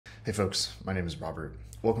Hey folks, my name is Robert.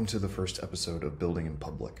 Welcome to the first episode of Building in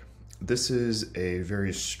Public. This is a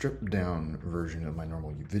very stripped down version of my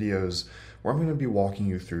normal videos where I'm going to be walking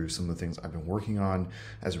you through some of the things I've been working on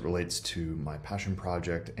as it relates to my passion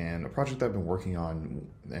project and a project that I've been working on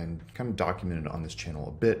and kind of documented on this channel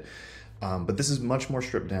a bit. But this is much more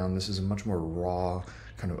stripped down. This is a much more raw,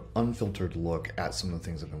 kind of unfiltered look at some of the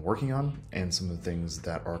things I've been working on and some of the things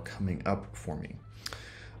that are coming up for me.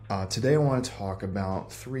 Today I want to talk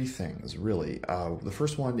about three things, really. The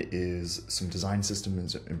first one is some design system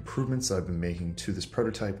improvements that I've been making to this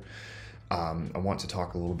prototype. I want to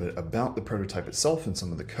talk a little bit about the prototype itself and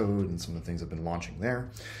some of the code and some of the things I've been launching there.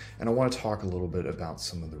 And I want to talk a little bit about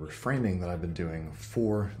some of the reframing that I've been doing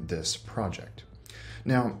for this project.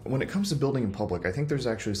 Now, when it comes to building in public, I think there's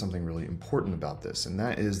actually something really important about this, and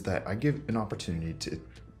that is that I give an opportunity to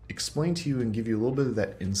explain to you and give you a little bit of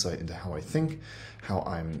that insight into how I think, how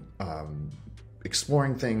I'm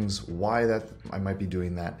exploring things, why that I might be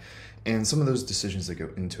doing that, and some of those decisions that go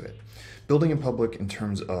into it. Building in public in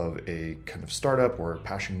terms of a kind of startup or a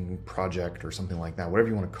passion project or something like that, whatever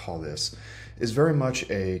you want to call this, is very much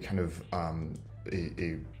a kind of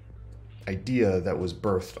a idea that was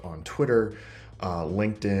birthed on Twitter,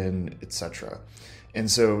 LinkedIn, etc. And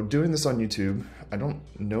so doing this on YouTube, I don't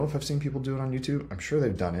know if I've seen people do it on YouTube. I'm sure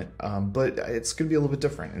they've done it, but it's going to be a little bit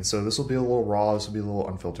different. And so this will be a little raw, this will be a little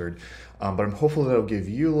unfiltered, but I'm hopeful that it'll give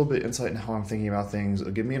you a little bit of insight into how I'm thinking about things.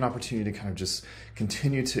 It'll give me an opportunity to kind of just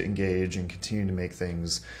continue to engage and continue to make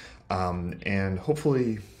things, and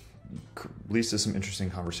hopefully leads to some interesting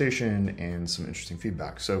conversation and some interesting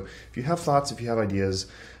feedback. So if you have thoughts, if you have ideas,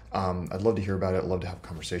 I'd love to hear about it. I'd love to have a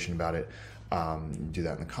conversation about it. Do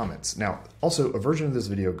that in the comments. Now, also, a version of this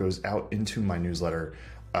video goes out into my newsletter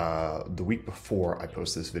the week before I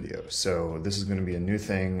post this video. So this is going to be a new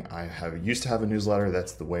thing. I used to have a newsletter.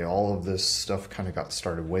 That's the way all of this stuff kind of got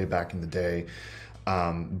started way back in the day.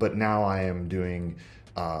 But now I am doing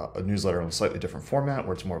a newsletter in a slightly different format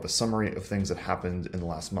where it's more of a summary of things that happened in the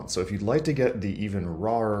last month. So if you'd like to get the even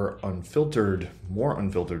rawer, unfiltered, more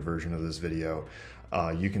unfiltered version of this video,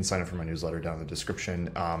 you can sign up for my newsletter down in the description.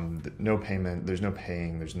 No payment, there's no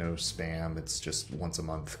paying, there's no spam. It's just once a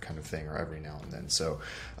month kind of thing or every now and then. So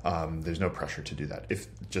there's no pressure to do that if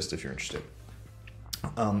you're interested.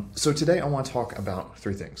 So today I want to talk about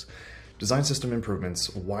three things. Design system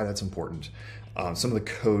improvements, why that's important, some of the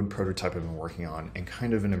code prototype I've been working on, and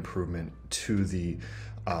kind of an improvement to the,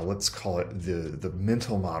 let's call it the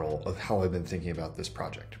mental model of how I've been thinking about this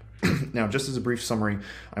project. Now, just as a brief summary,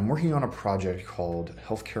 I'm working on a project called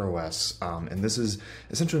healthcareOS, and this is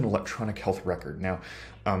essentially an electronic health record. Now,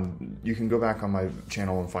 you can go back on my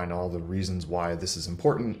channel and find all the reasons why this is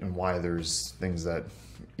important and why there's things that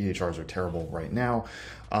EHRs are terrible right now.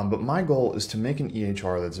 But my goal is to make an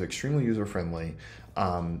EHR that's extremely user-friendly,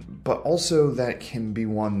 but also that can be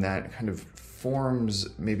one that kind of forms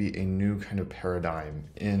maybe a new kind of paradigm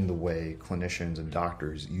in the way clinicians and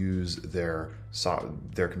doctors use their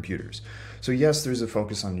computers. So yes, there's a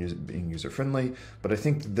focus on being user-friendly, but I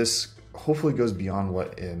think this hopefully goes beyond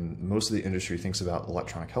what most of the industry thinks about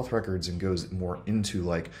electronic health records and goes more into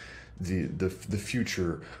like the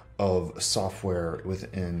future of software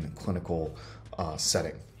within clinical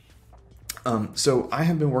setting. So I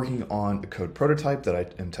have been working on a code prototype that I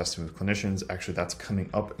am testing with clinicians. Actually, that's coming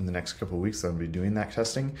up in the next couple of weeks. I'm going to be doing that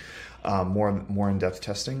testing, more in-depth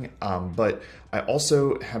testing. But I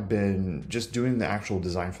also have been just doing the actual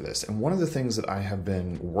design for this. And one of the things that I have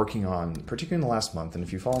been working on, particularly in the last month, and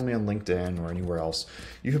if you follow me on LinkedIn or anywhere else,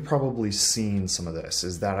 you have probably seen some of this,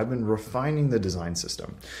 is that I've been refining the design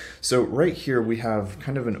system. So right here, we have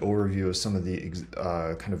kind of an overview of some of the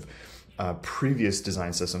previous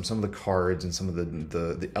design system, some of the cards and some of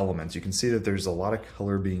the elements. You can see that there's a lot of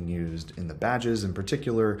color being used in the badges in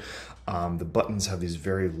particular. The buttons have these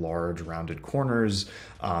very large rounded corners.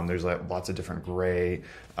 There's like lots of different gray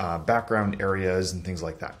background areas and things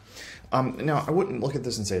like that. Now, I wouldn't look at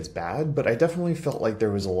this and say it's bad, but I definitely felt like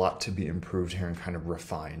there was a lot to be improved here and kind of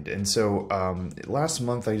refined. And so last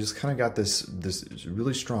month, I just kind of got this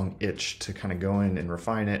really strong itch to kind of go in and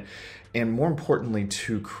refine it. And more importantly,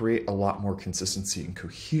 to create a lot more consistency and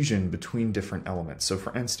cohesion between different elements. So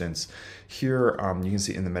for instance, here you can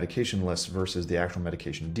see in the medication list versus the actual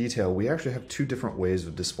medication detail, we actually have two different ways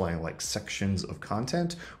of displaying like sections of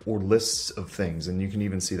content or lists of things. And you can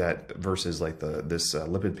even see that versus like this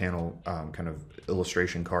lipid panel kind of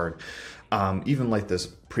illustration card, even like this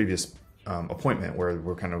previous appointment where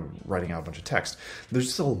we're kind of writing out a bunch of text. There's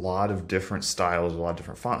just a lot of different styles, a lot of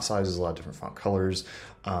different font sizes, a lot of different font colors.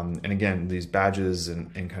 And again, these badges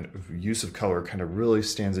and kind of use of color kind of really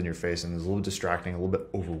stands in your face and is a little distracting, a little bit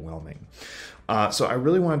overwhelming. So I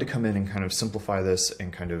really wanted to come in and kind of simplify this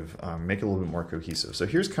and kind of make it a little bit more cohesive. So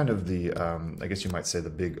here's kind of the, I guess you might say, the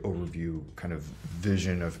big overview kind of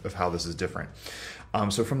vision of how this is different.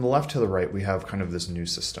 So from the left to the right, we have kind of this new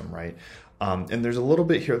system, right? And there's a little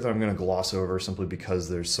bit here that I'm going to gloss over simply because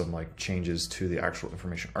there's some like changes to the actual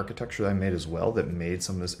information architecture that I made as well that made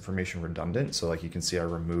some of this information redundant. So like you can see, I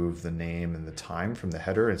removed the name and the time from the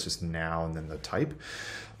header. It's just now and then the type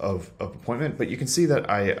of appointment. But you can see that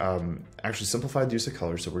I actually simplified the use of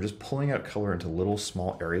color. So we're just pulling out color into little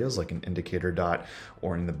small areas like an indicator dot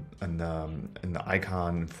or in the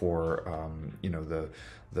icon for you know,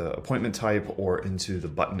 the appointment type or into the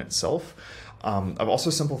button itself. I've also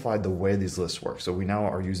simplified the way these lists work. So we now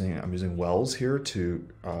are I'm using wells here to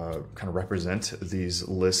kind of represent these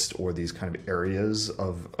lists or these kind of areas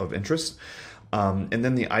of interest. And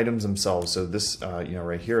then the items themselves. So this, you know,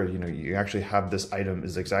 right here, you know, you actually have this item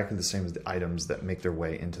is exactly the same as the items that make their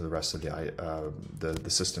way into the rest of the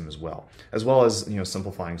system as well as, you know,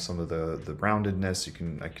 simplifying some of the roundedness.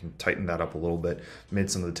 I can tighten that up a little bit, made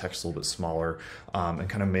some of the text a little bit smaller, and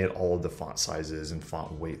kind of made all of the font sizes and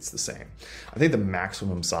font weights the same. I think the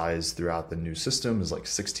maximum size throughout the new system is like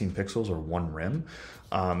 16 pixels or 1 rem.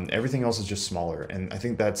 Everything else is just smaller, and I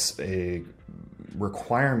think that's a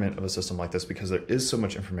requirement of a system like this because there is so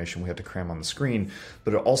much information we have to cram on the screen,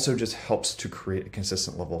 but it also just helps to create a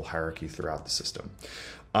consistent level of hierarchy throughout the system.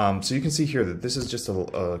 So you can see here that this is just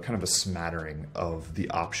a kind of a smattering of the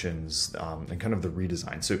options and kind of the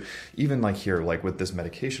redesign. So even like here, like with this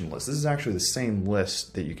medication list, this is actually the same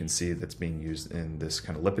list that you can see that's being used in this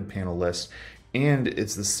kind of lipid panel list. And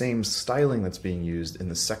it's the same styling that's being used in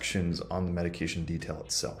the sections on the medication detail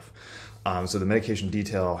itself. So the medication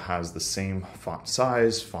detail has the same font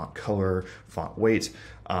size, font color, font weight.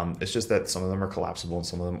 It's just that some of them are collapsible and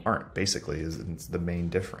some of them aren't, basically, is the main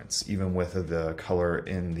difference. Even with the color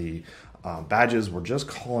in the badges, we're just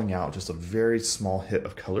calling out just a very small hit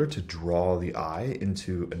of color to draw the eye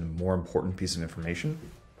into a more important piece of information.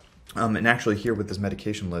 And actually here with this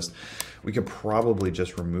medication list, we could probably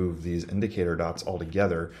just remove these indicator dots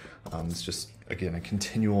altogether. It's just, again, a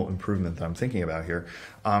continual improvement that I'm thinking about here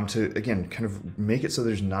to, again, kind of make it so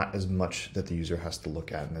there's not as much that the user has to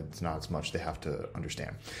look at and it's not as much they have to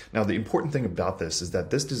understand. Now, the important thing about this is that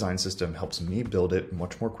this design system helps me build it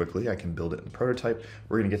much more quickly. I can build it in the prototype.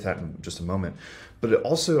 We're going to get to that in just a moment. But it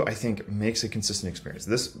also, I think, makes a consistent experience.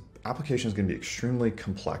 This application is going to be extremely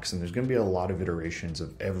complex and there's going to be a lot of iterations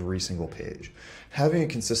of every single page. Having a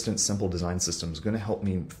consistent, simple design system is going to help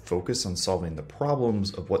me focus on solving the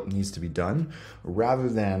problems of what needs to be done rather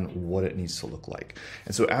than what it needs to look like.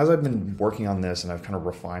 And so as I've been working on this and I've kind of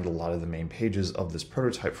refined a lot of the main pages of this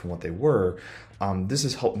prototype from what they were, this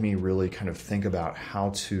has helped me really kind of think about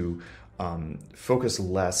how to focus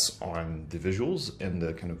less on the visuals and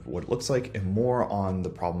the kind of what it looks like and more on the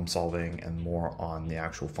problem solving and more on the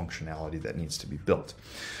actual functionality that needs to be built.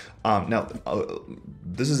 Now,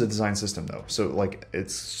 this is a design system though, so like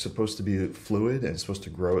it's supposed to be fluid and it's supposed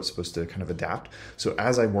to grow, it's supposed to kind of adapt. So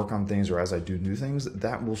as I work on things or as I do new things,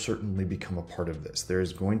 that will certainly become a part of this. There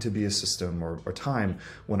is going to be a system or time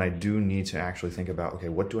when I do need to actually think about, okay,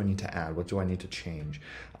 what do I need to add? What do I need to change?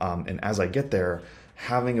 And as I get there,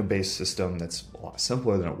 having a base system that's a lot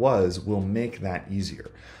simpler than it was will make that easier.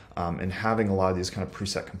 And having a lot of these kind of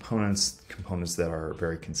preset components that are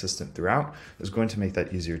very consistent throughout is going to make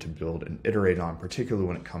that easier to build and iterate on, particularly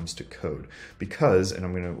when it comes to code. Because,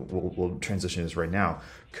 and we'll transition this right now,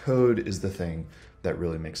 code is the thing that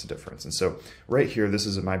really makes a difference. And so right here, this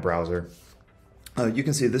is in my browser. You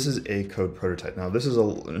can see this is a code prototype. Now this is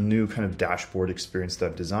a new kind of dashboard experience that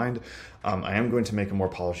I've designed. I am going to make a more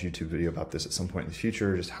polished YouTube video about this at some point in the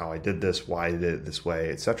future, just how I did this, why I did it this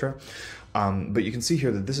way, etc. But you can see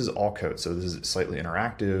here that this is all code. So this is slightly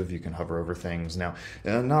interactive. You can hover over things. Now,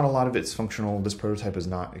 not a lot of it's functional. This prototype is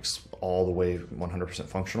not all the way 100%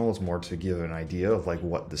 functional. It's more to give an idea of like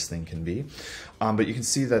what this thing can be. But you can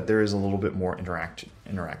see that there is a little bit more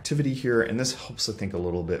interactivity here. And this helps, I think, a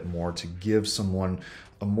little bit more to give someone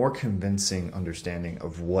a more convincing understanding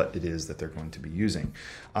of what it is that they're going to be using.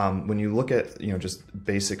 When you look at just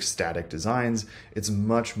basic static designs, it's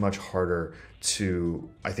much harder to,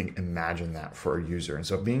 I think, imagine that for a user. And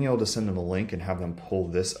so being able to send them a link and have them pull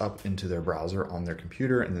this up into their browser on their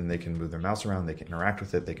computer, and then they can move their mouse around, they can interact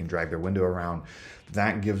with it, they can drag their window around,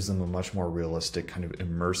 that gives them a much more realistic kind of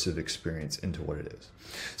immersive experience into what it is.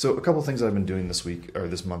 So a couple of things that I've been doing this week or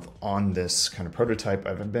this month on this kind of prototype,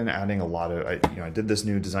 I've been adding a lot of, I did this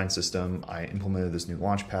new design system, I implemented this new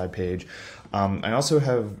Launchpad page. I also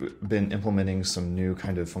have been implementing some new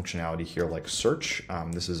kind of functionality here like search.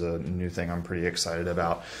 This is a new thing I'm pretty excited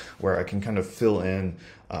about, where I can kind of fill in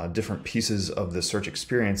different pieces of the search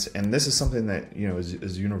experience. And this is something that, you know,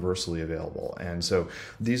 is universally available. And so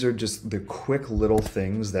these are just the quick little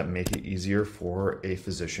things that make it easier for a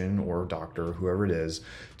physician or doctor, whoever it is,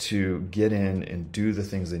 to get in and do the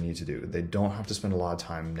things they need to do. They don't have to spend a lot of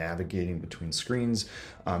time navigating between screens.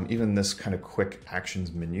 Even this kind of quick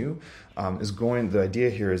actions menu the idea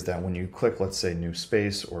here is that when you click, let's say, new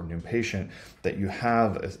space or new patient, that you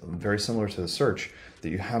have, very similar to the search, that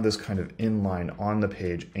you have this kind of inline on the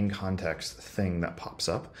page, in context thing that pops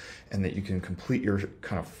up, and that you can complete your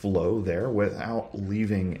kind of flow there without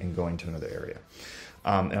leaving and going to another area.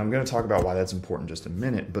 And I'm going to talk about why that's important in just a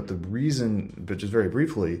minute, but just very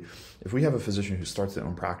briefly, if we have a physician who starts their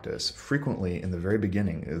own practice, frequently in the very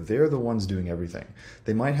beginning, they're the ones doing everything.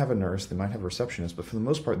 They might have a nurse, they might have a receptionist, but for the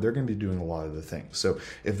most part, they're going to be doing a lot of the things. So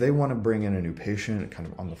if they want to bring in a new patient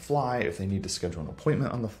kind of on the fly, if they need to schedule an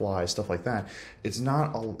appointment on the fly, stuff like that, it's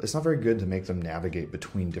not very good to make them navigate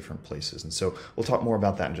between different places. And so we'll talk more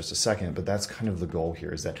about that in just a second, but that's kind of the goal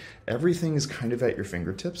here, is that everything is kind of at your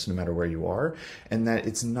fingertips, no matter where you are, and that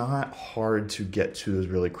it's not hard to get to those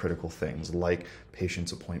really critical things like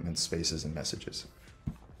patients, appointments, spaces, and messages.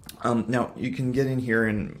 Now, you can get in here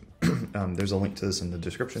and there's a link to this in the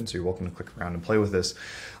description, so you're welcome to click around and play with this.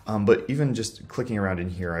 But even just clicking around in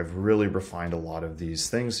here, I've really refined a lot of these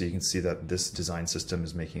things, so you can see that this design system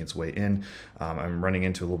is making its way in. I'm running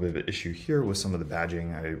into a little bit of an issue here with some of the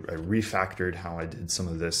badging. I refactored how I did some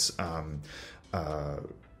of this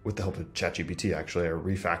with the help of ChatGPT, actually. I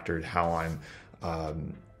refactored how I'm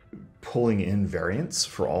pulling in variants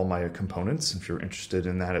for all my components. If you're interested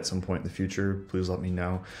in that at some point in the future, please let me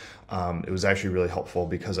know. It was actually really helpful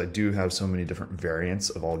because I do have so many different variants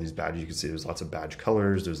of all these badges. You can see there's lots of badge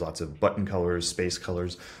colors, there's lots of button colors, space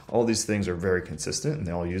colors. All these things are very consistent and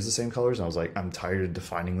they all use the same colors. And I was like, I'm tired of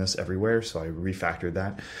defining this everywhere, so I refactored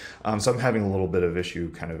that. So I'm having a little bit of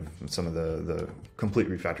issue, kind of some of the complete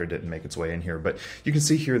refactor didn't make its way in here. But you can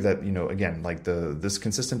see here that, you know, again, like this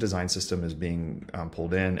consistent design system is being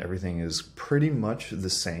pulled in. Everything is pretty much the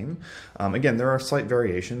same. Again, there are slight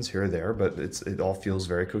variations here or there, but it all feels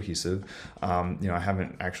very cohesive. You know, I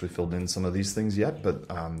haven't actually filled in some of these things yet, but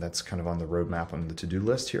that's kind of on the roadmap on the to-do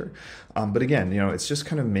list here. But again, you know, it's just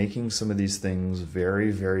kind of making some of these things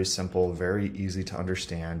very, very simple, very easy to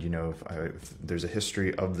understand. You know, if there's a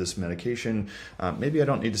history of this medication, maybe I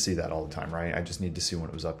don't need to see that all the time, right? I just need to see when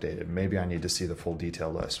it was updated. Maybe I need to see the full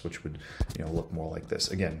detail list, which would, you know, look more like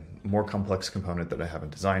this. Again, more complex component that I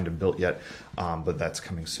haven't designed and built yet, but that's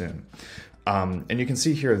coming soon. And you can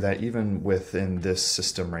see here that even within this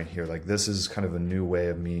system right here, like this is kind of a new way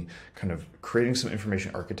of me kind of creating some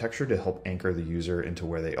information architecture to help anchor the user into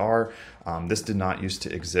where they are. This did not used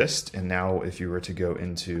to exist. And now if you were to go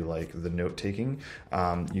into like the note taking,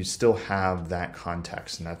 you still have that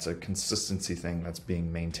context, and that's a consistency thing that's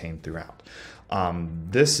being maintained throughout.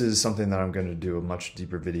 This is something that I'm going to do a much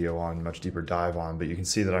deeper video on, much deeper dive on, but you can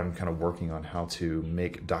see that I'm kind of working on how to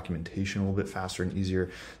make documentation a little bit faster and easier.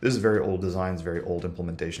 This is very old designs, very old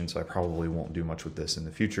implementation, so I probably won't do much with this in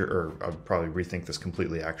the future, or I'll probably rethink this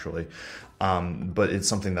completely actually. But it's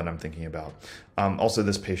something that I'm thinking about. Also,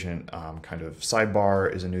 this patient kind of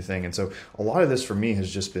sidebar is a new thing. And so a lot of this for me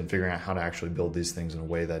has just been figuring out how to actually build these things in a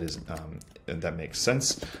way that is that makes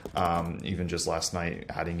sense. Even just last night,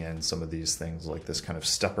 adding in some of these things like this kind of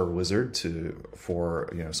stepper wizard for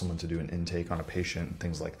you know, someone to do an intake on a patient and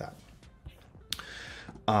things like that.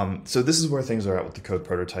 So this is where things are at with the code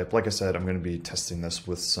prototype. Like I said, I'm going to be testing this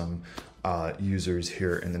with some users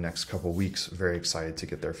here in the next couple weeks. Very excited to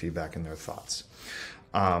get their feedback and their thoughts.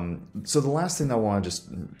 So the last thing that I want to just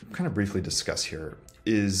kind of briefly discuss here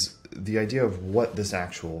is the idea of what this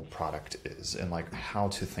actual product is and like how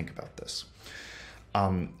to think about this.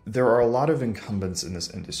 There are a lot of incumbents in this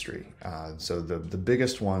industry. So the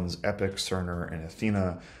biggest ones, Epic, Cerner, and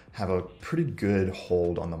Athena, have a pretty good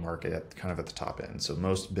hold on the market at kind of at the top end. So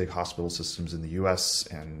most big hospital systems in the US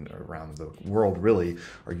and around the world really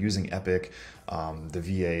are using Epic. The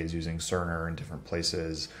VA is using Cerner in different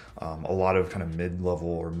places. A lot of kind of mid-level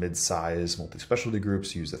or mid-size multi-specialty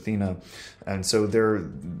groups use Athena. And so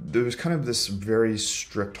there's kind of this very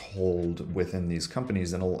strict hold within these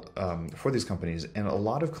companies and for these companies. And a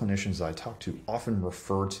lot of clinicians that I talk to often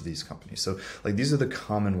refer to these companies. So like these are the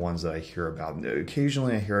common ones that I hear about.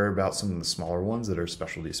 Occasionally I hear about some of the smaller ones that are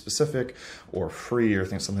specialty specific or free or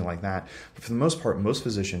something like that. But for the most part, most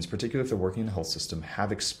physicians, particularly if they're working in a health system,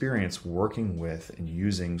 have experience working with and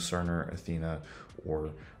using Cerner, Athena, or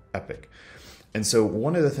Epic. And so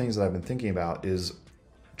one of the things that I've been thinking about is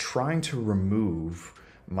trying to remove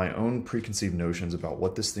my own preconceived notions about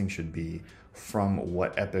what this thing should be from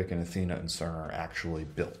what Epic and Athena and Cerner are actually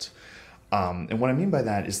built. And what I mean by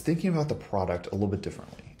that is thinking about the product a little bit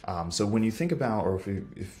differently. So when you think about, or if you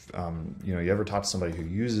ever talk to somebody who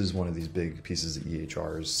uses one of these big pieces of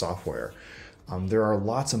EHR's software, there are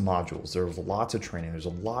lots of modules, there's lots of training, there's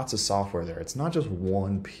lots of software there. It's not just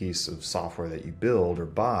one piece of software that you build or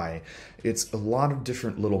buy, it's a lot of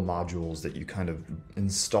different little modules that you kind of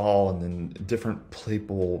install, and then different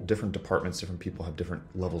people, different departments, different people have different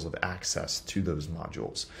levels of access to those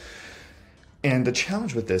modules. And the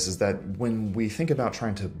challenge with this is that when we think about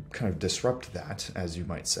trying to kind of disrupt that, as you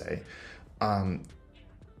might say, the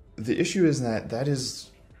issue is that is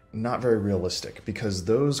not very realistic, because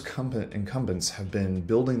those incumbents have been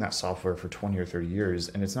building that software for 20 or 30 years,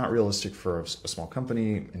 and it's not realistic for a small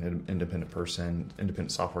company, an independent person,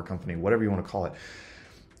 independent software company, whatever you want to call it.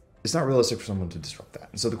 It's not realistic for someone to disrupt that.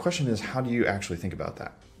 And so the question is, how do you actually think about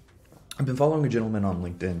that? I've been following a gentleman on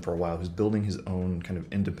LinkedIn for a while who's building his own kind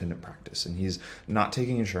of independent practice, and he's not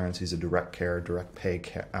taking insurance. He's a direct pay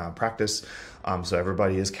practice, so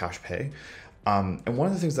everybody is cash pay. And one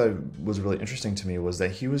of the things that was really interesting to me was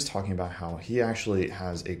that he was talking about how he actually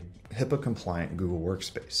has a HIPAA compliant Google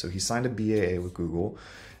Workspace. So he signed a BAA with Google,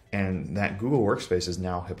 and that Google Workspace is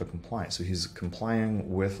now HIPAA compliant. So he's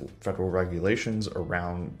complying with federal regulations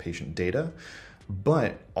around patient data,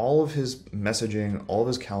 but all of his messaging, all of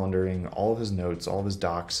his calendaring, all of his notes, all of his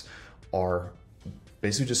docs are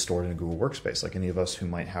basically just stored in a Google Workspace, like any of us who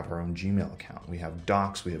might have our own Gmail account. We have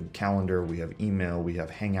docs, we have calendar, we have email, we have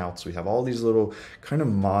Hangouts, we have all these little kind of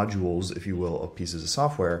modules, if you will, of pieces of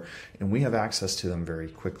software, and we have access to them very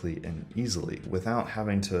quickly and easily without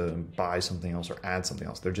having to buy something else or add something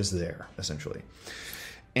else. They're just there, essentially.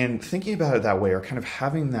 And thinking about it that way, or kind of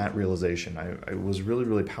having that realization, it was really,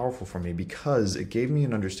 really powerful for me, because it gave me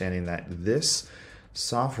an understanding that this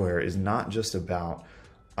software is not just about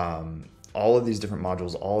all of these different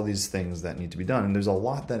modules, all of these things that need to be done. And there's a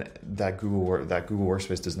lot that Google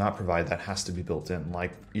Workspace does not provide that has to be built in,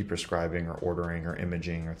 like e-prescribing or ordering or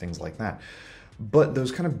imaging or things like that. But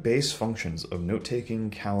those kind of base functions of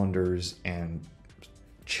note-taking, calendars, and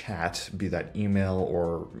chat, be that email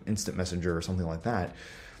or instant messenger or something like that,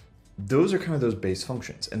 those are kind of those base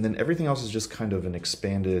functions. And then everything else is just kind of an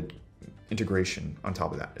expanded integration on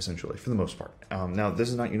top of that, essentially, for the most part. Now, this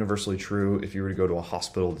is not universally true. If you were to go to a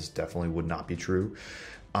hospital, this definitely would not be true.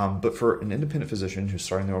 But for an independent physician who's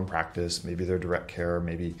starting their own practice, maybe they're direct care,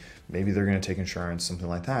 maybe they're going to take insurance, something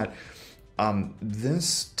like that.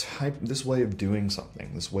 This way of doing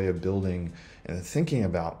something, this way of building and thinking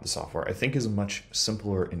about the software, I think is a much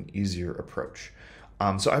simpler and easier approach.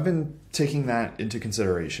 So I've been taking that into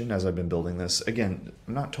consideration as I've been building this. Again,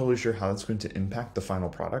 I'm not totally sure how that's going to impact the final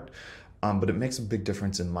product, but it makes a big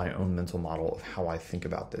difference in my own mental model of how I think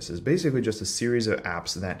about this. It's basically just a series of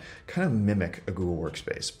apps that kind of mimic a Google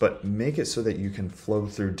Workspace, but make it so that you can flow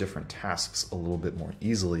through different tasks a little bit more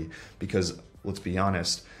easily, because let's be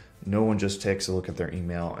honest, no one just takes a look at their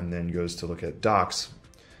email and then goes to look at docs.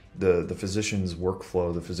 The physician's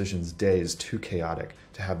workflow, the physician's day is too chaotic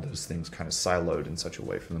to have those things kind of siloed in such a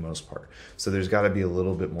way for the most part. So there's got to be a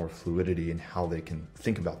little bit more fluidity in how they can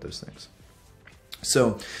think about those things.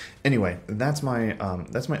 So anyway, that's my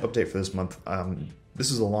update for this month.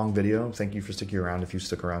 This is a long video. Thank you for sticking around if you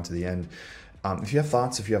stuck around to the end. If you have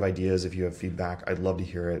thoughts, if you have ideas, if you have feedback, I'd love to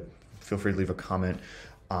hear it. Feel free to leave a comment.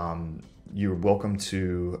 You're welcome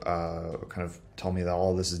to kind of tell me that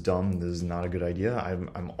all this is dumb, this is not a good idea.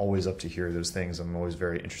 I'm always up to hear those things. I'm always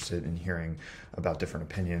very interested in hearing about different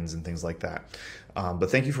opinions and things like that.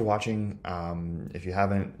 But thank you for watching. If you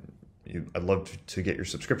haven't, I'd love to get your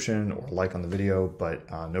subscription or like on the video, but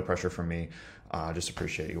no pressure from me. Just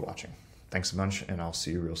appreciate you watching. Thanks a bunch, and I'll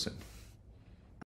see you real soon.